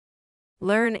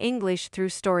Learn English through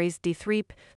stories D3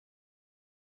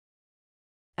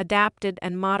 adapted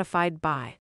and modified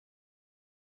by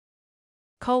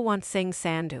Kulwant Singh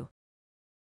Sandhu.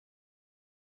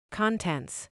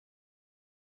 Contents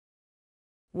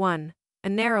 1. A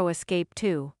Narrow Escape.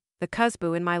 2. The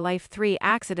Khushbu in My Life. 3.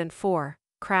 Accident. 4.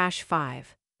 Crash.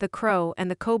 5. The Crow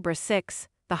and the Cobra. 6.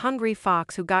 The Hungry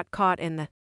Fox Who Got Caught in the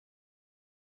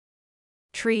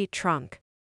Tree Trunk.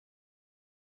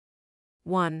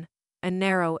 1. A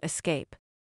Narrow Escape.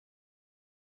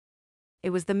 It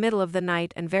was the middle of the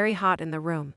night and very hot in the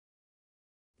room.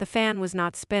 The fan was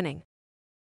not spinning.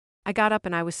 I got up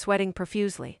and I was sweating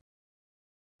profusely.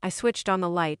 I switched on the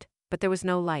light, but there was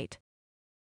no light.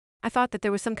 I thought that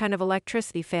there was some kind of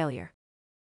electricity failure.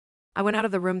 I went out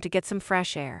of the room to get some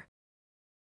fresh air.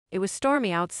 It was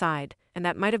stormy outside, and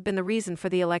that might have been the reason for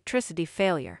the electricity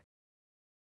failure.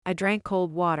 I drank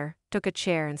cold water, took a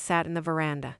chair and sat in the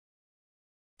veranda.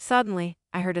 Suddenly,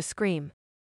 I heard a scream.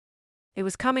 It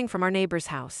was coming from our neighbor's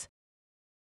house.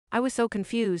 I was so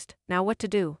confused, now what to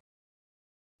do?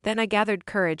 Then I gathered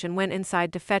courage and went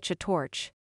inside to fetch a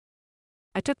torch.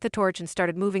 I took the torch and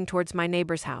started moving towards my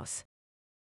neighbor's house.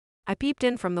 I peeped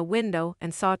in from the window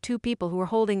and saw two people who were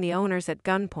holding the owners at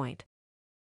gunpoint.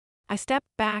 I stepped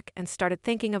back and started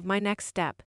thinking of my next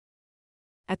step.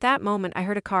 At that moment I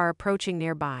heard a car approaching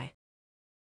nearby.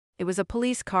 It was a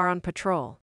police car on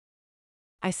patrol.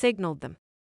 I signaled them.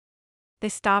 They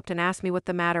stopped and asked me what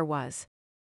the matter was.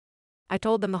 I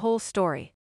told them the whole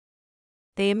story.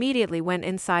 They immediately went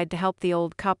inside to help the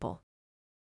old couple.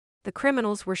 The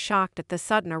criminals were shocked at the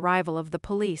sudden arrival of the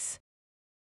police.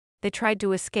 They tried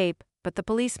to escape, but the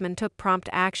policemen took prompt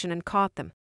action and caught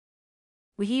them.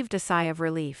 We heaved a sigh of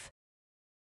relief.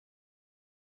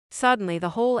 Suddenly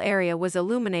the whole area was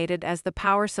illuminated as the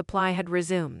power supply had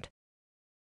resumed.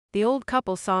 The old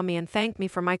couple saw me and thanked me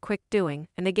for my quick doing,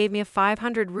 and they gave me a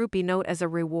 500 rupee note as a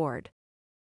reward.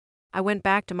 I went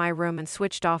back to my room and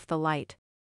switched off the light.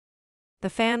 The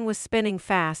fan was spinning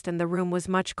fast and the room was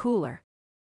much cooler.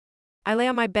 I lay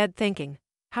on my bed thinking,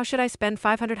 how should I spend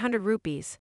 500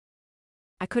 rupees?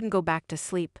 I couldn't go back to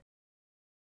sleep.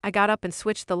 I got up and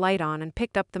switched the light on and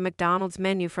picked up the McDonald's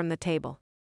menu from the table.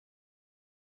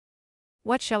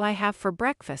 What shall I have for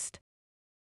breakfast?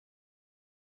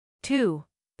 2.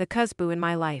 The Khushbu in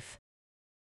My Life.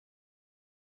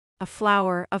 A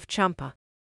Flower of Champa.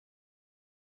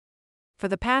 For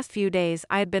the past few days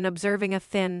I had been observing a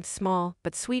thin, small,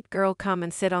 but sweet girl come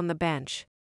and sit on the bench.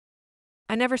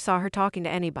 I never saw her talking to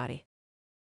anybody.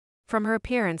 From her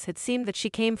appearance it seemed that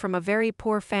she came from a very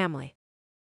poor family.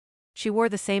 She wore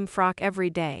the same frock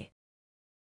every day.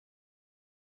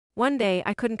 One day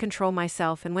I couldn't control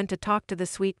myself and went to talk to the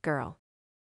sweet girl.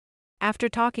 After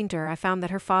talking to her I found that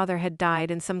her father had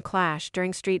died in some clash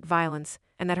during street violence,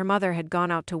 and that her mother had gone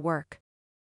out to work.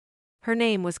 Her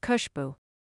name was Khushbu.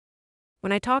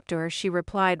 When I talked to her she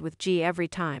replied with G every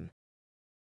time.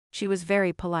 She was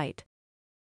very polite.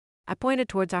 I pointed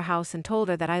towards our house and told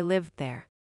her that I lived there.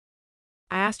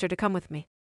 I asked her to come with me.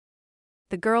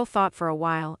 The girl thought for a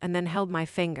while and then held my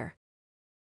finger.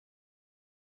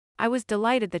 I was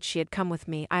delighted that she had come with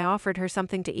me. I offered her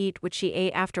something to eat which she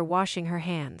ate after washing her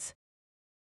hands.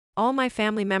 All my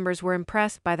family members were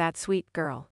impressed by that sweet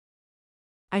girl.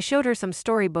 I showed her some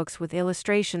storybooks with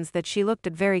illustrations that she looked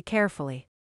at very carefully.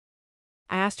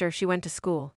 I asked her if she went to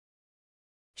school.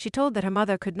 She told that her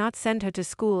mother could not send her to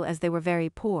school as they were very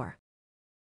poor.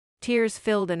 Tears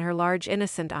filled in her large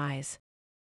innocent eyes.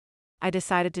 I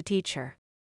decided to teach her.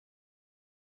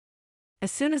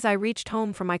 As soon as I reached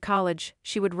home from my college,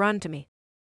 she would run to me.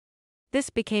 This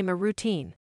became a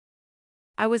routine.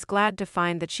 I was glad to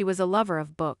find that she was a lover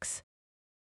of books.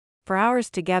 For hours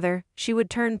together, she would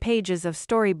turn pages of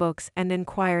storybooks and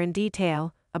inquire in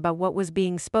detail about what was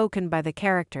being spoken by the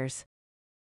characters.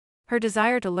 Her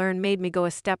desire to learn made me go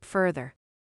a step further.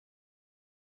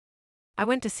 I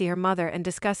went to see her mother and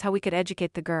discuss how we could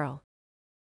educate the girl.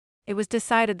 It was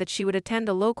decided that she would attend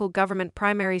a local government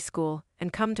primary school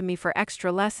and come to me for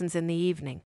extra lessons in the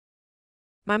evening.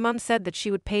 My mom said that she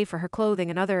would pay for her clothing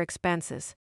and other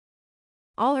expenses.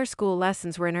 All her school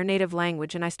lessons were in her native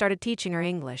language and I started teaching her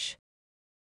English.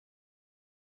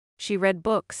 She read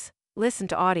books, listened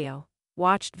to audio,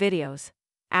 watched videos,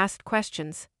 asked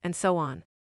questions, and so on.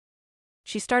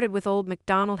 She started with Old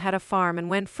MacDonald Had a Farm and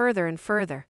went further and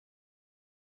further.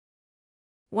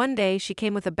 One day she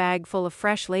came with a bag full of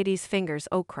fresh lady's fingers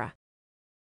okra.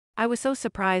 I was so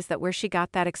surprised that where she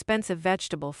got that expensive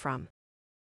vegetable from.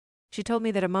 She told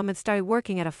me that her mum had started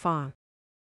working at a farm.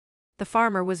 The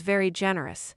farmer was very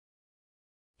generous.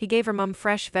 He gave her mum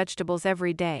fresh vegetables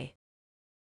every day.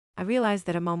 I realized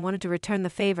that her mum wanted to return the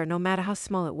favor no matter how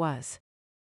small it was.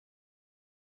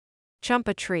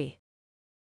 Champa tree.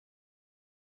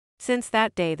 Since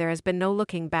that day there has been no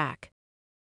looking back.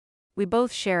 We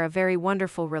both share a very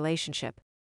wonderful relationship.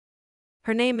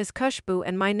 Her name is Khushbu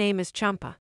and my name is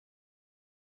Champa.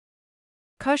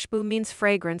 Khushbu means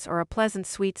fragrance or a pleasant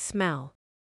sweet smell.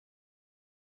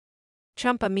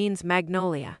 Champa means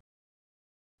magnolia.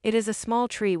 It is a small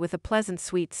tree with a pleasant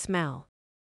sweet smell.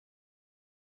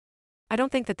 I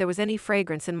don't think that there was any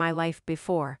fragrance in my life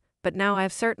before, but now I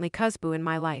have certainly Khushbu in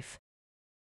my life.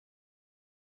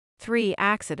 3.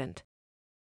 Accident.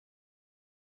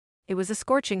 It was a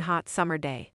scorching hot summer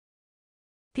day.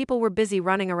 People were busy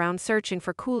running around searching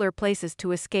for cooler places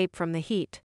to escape from the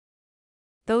heat.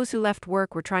 Those who left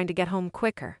work were trying to get home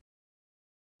quicker.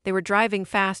 They were driving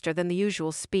faster than the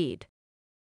usual speed.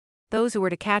 Those who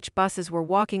were to catch buses were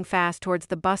walking fast towards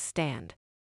the bus stand.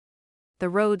 The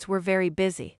roads were very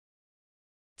busy.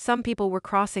 Some people were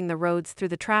crossing the roads through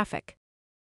the traffic.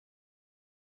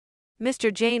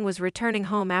 Mr. Jain was returning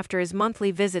home after his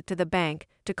monthly visit to the bank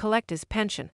to collect his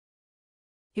pension.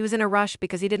 He was in a rush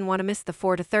because he didn't want to miss the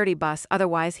 4:30 bus,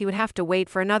 otherwise he would have to wait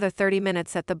for another 30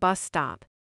 minutes at the bus stop.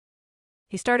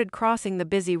 He started crossing the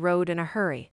busy road in a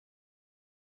hurry.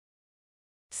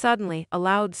 Suddenly, a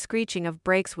loud screeching of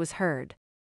brakes was heard.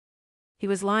 He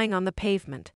was lying on the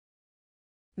pavement.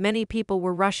 Many people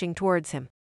were rushing towards him.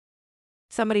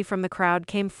 Somebody from the crowd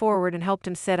came forward and helped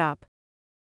him sit up.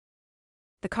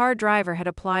 The car driver had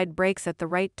applied brakes at the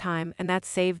right time, and that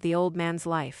saved the old man's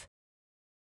life.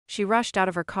 She rushed out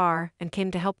of her car and came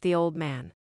to help the old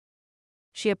man.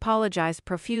 She apologized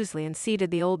profusely and seated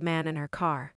the old man in her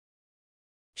car.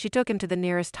 She took him to the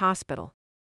nearest hospital.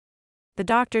 The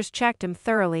doctors checked him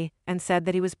thoroughly and said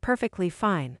that he was perfectly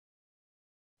fine.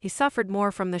 He suffered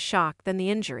more from the shock than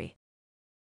the injury.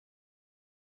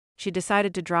 She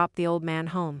decided to drop the old man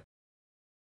home.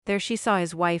 There she saw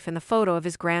his wife and the photo of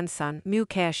his grandson,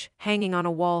 Mukesh, hanging on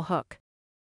a wall hook.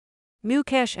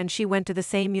 Mukesh and she went to the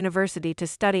same university to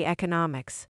study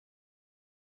economics.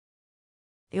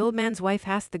 The old man's wife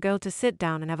asked the girl to sit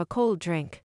down and have a cold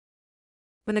drink.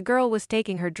 When the girl was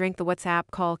taking her drink, the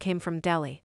WhatsApp call came from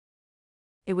Delhi.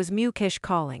 It was Mukesh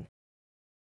calling.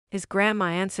 His grandma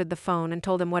answered the phone and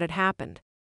told him what had happened.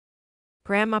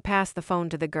 Grandma passed the phone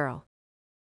to the girl.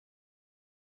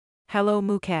 "Hello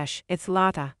Mukesh, it's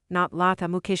Lata, not Lata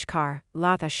Mukeshkar,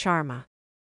 Lata Sharma,"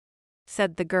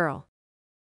 said the girl.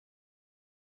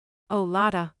 "Oh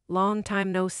Lata, long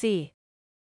time no see."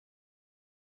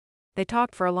 They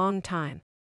talked for a long time.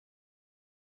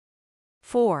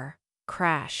 4.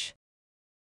 Crash.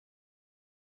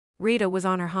 Rita was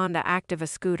on her Honda Activa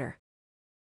scooter.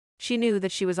 She knew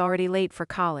that she was already late for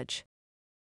college.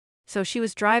 So she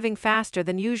was driving faster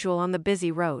than usual on the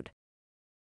busy road.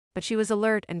 But she was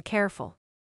alert and careful.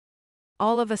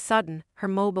 All of a sudden, her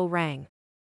mobile rang.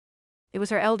 It was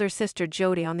her elder sister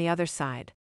Jody on the other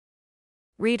side.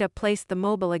 Rita placed the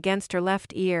mobile against her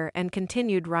left ear and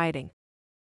continued riding.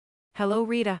 "Hello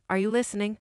Rita, are you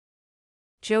listening?"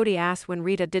 Jody asked when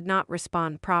Rita did not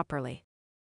respond properly.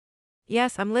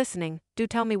 "Yes, I'm listening. Do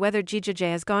tell me whether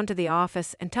Jijajay has gone to the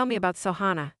office and tell me about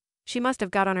Sohana. She must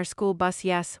have got on her school bus."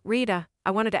 "Yes, Rita,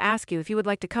 I wanted to ask you if you would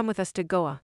like to come with us to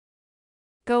Goa."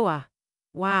 "Goa?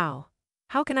 Wow.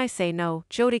 How can I say no?"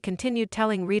 Jody continued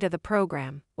telling Rita the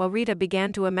program, while Rita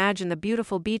began to imagine the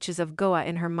beautiful beaches of Goa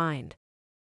in her mind.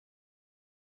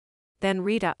 Then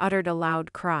Rita uttered a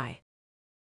loud cry.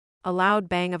 A loud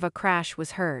bang of a crash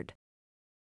was heard.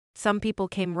 Some people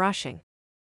came rushing.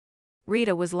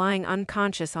 Rita was lying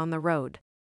unconscious on the road.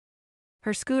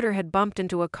 Her scooter had bumped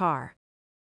into a car.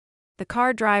 The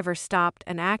car driver stopped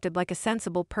and acted like a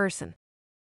sensible person.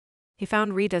 He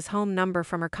found Rita's home number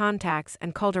from her contacts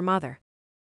and called her mother.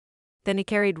 Then he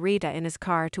carried Rita in his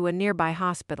car to a nearby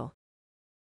hospital.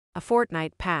 A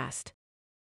fortnight passed.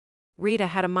 Rita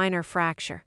had a minor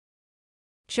fracture.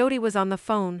 Jody was on the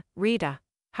phone. "Rita,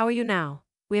 how are you now?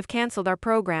 We have cancelled our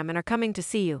program and are coming to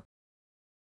see you."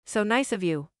 "So nice of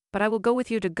you, but I will go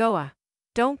with you to Goa.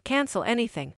 Don't cancel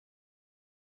anything."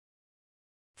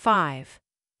 5.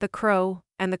 The Crow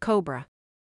and the Cobra.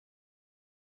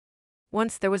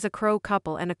 Once there was a crow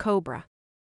couple and a cobra.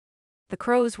 The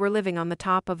crows were living on the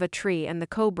top of a tree and the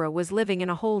cobra was living in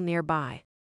a hole nearby.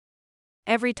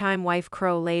 Every time wife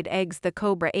crow laid eggs, the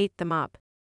cobra ate them up.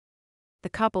 The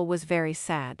couple was very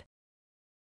sad.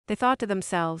 They thought to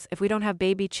themselves, if we don't have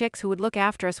baby chicks, who would look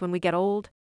after us when we get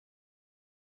old?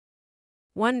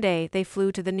 One day they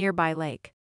flew to the nearby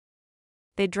lake.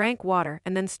 They drank water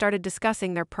and then started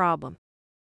discussing their problem.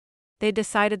 They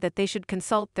decided that they should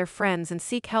consult their friends and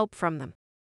seek help from them.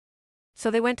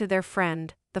 So they went to their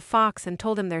friend, the fox, and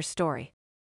told him their story.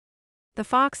 The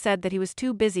fox said that he was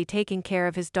too busy taking care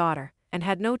of his daughter, and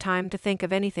had no time to think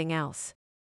of anything else.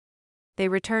 They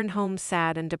returned home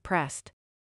sad and depressed.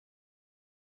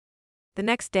 The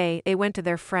next day, they went to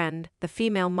their friend, the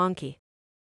female monkey.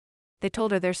 They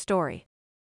told her their story.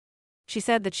 She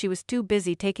said that she was too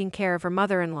busy taking care of her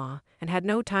mother-in-law and had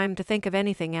no time to think of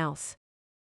anything else.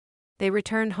 They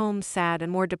returned home sad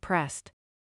and more depressed.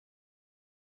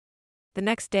 The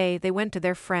next day, they went to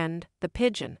their friend, the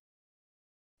pigeon.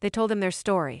 They told him their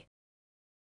story.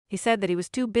 He said that he was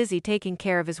too busy taking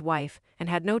care of his wife and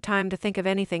had no time to think of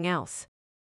anything else.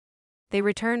 They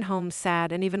returned home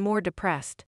sad and even more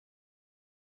depressed.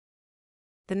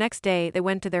 The next day, they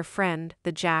went to their friend,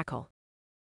 the jackal.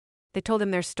 They told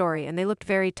him their story and they looked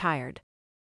very tired.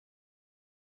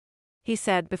 He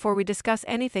said, "Before we discuss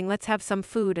anything, let's have some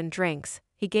food and drinks."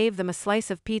 He gave them a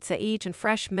slice of pizza each and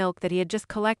fresh milk that he had just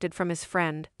collected from his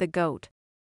friend, the goat.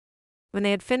 When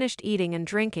they had finished eating and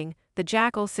drinking, the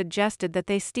jackal suggested that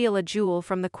they steal a jewel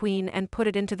from the queen and put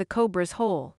it into the cobra's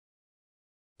hole.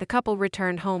 The couple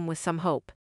returned home with some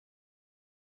hope.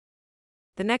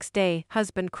 The next day,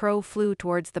 husband Crow flew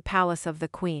towards the palace of the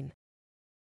queen.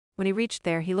 When he reached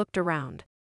there, he looked around.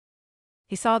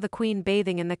 He saw the queen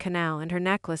bathing in the canal and her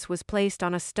necklace was placed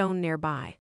on a stone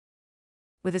nearby.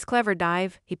 With his clever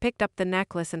dive, he picked up the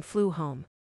necklace and flew home.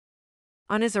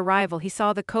 On his arrival, he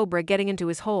saw the cobra getting into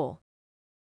his hole.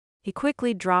 He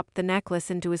quickly dropped the necklace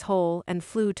into his hole and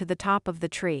flew to the top of the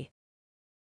tree.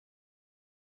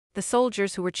 The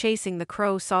soldiers who were chasing the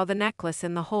crow saw the necklace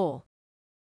in the hole.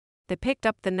 They picked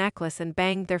up the necklace and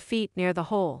banged their feet near the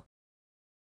hole.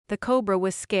 The cobra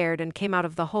was scared and came out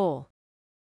of the hole.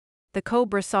 The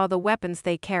cobra saw the weapons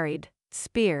they carried: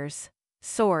 spears,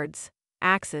 swords,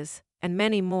 axes, and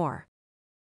many more.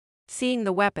 Seeing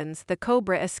the weapons, the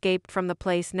cobra escaped from the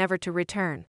place never to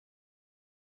return.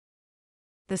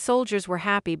 The soldiers were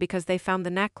happy because they found the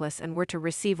necklace and were to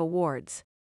receive awards.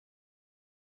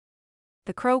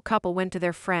 The crow couple went to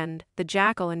their friend, the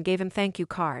jackal, and gave him thank you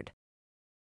card.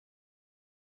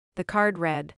 The card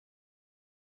read,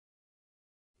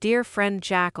 "Dear friend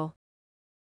Jackal,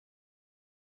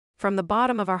 from the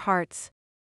bottom of our hearts,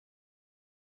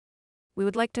 we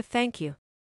would like to thank you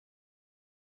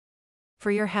for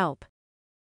your help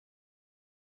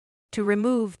to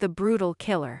remove the brutal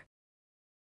killer,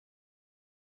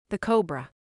 the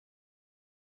cobra.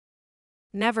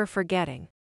 Never forgetting."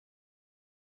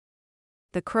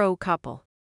 The crow couple.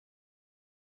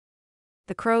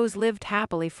 The crows lived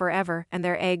happily forever and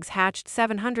their eggs hatched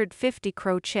 750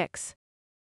 crow chicks.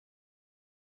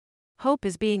 Hope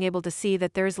is being able to see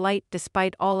that there is light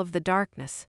despite all of the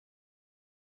darkness.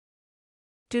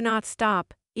 Do not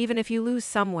stop, even if you lose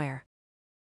somewhere.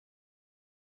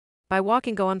 By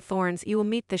walking on thorns, you will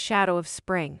meet the shadow of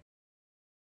spring.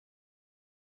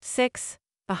 6.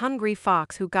 A hungry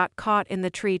fox who got caught in the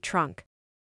tree trunk.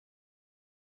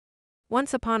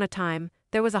 Once upon a time,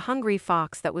 there was a hungry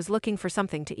fox that was looking for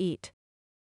something to eat.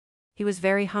 He was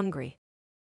very hungry.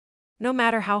 No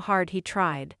matter how hard he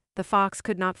tried, the fox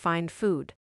could not find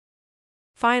food.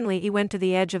 Finally, he went to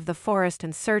the edge of the forest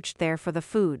and searched there for the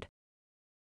food.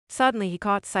 Suddenly, he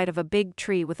caught sight of a big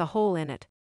tree with a hole in it.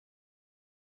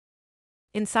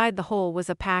 Inside the hole was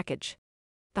a package.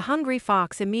 The hungry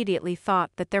fox immediately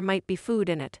thought that there might be food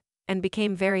in it, and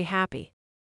became very happy.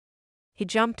 He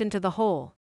jumped into the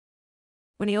hole.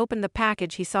 When he opened the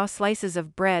package, he saw slices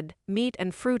of bread, meat,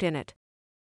 and fruit in it.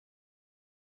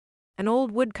 An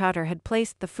old woodcutter had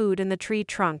placed the food in the tree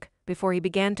trunk before he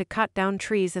began to cut down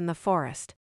trees in the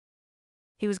forest.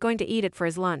 He was going to eat it for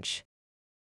his lunch.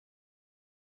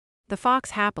 The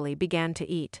fox happily began to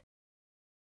eat.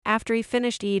 After he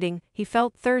finished eating, he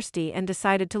felt thirsty and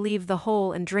decided to leave the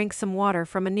hole and drink some water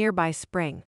from a nearby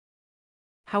spring.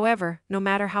 However, no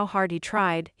matter how hard he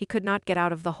tried, he could not get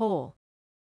out of the hole.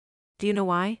 Do you know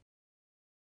why?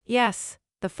 Yes,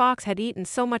 the fox had eaten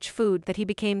so much food that he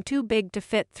became too big to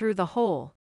fit through the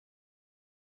hole.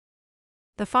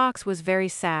 The fox was very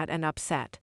sad and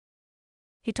upset.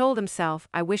 He told himself,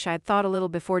 "I wish I had thought a little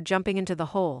before jumping into the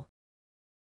hole."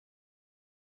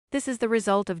 This is the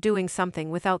result of doing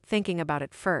something without thinking about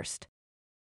it first.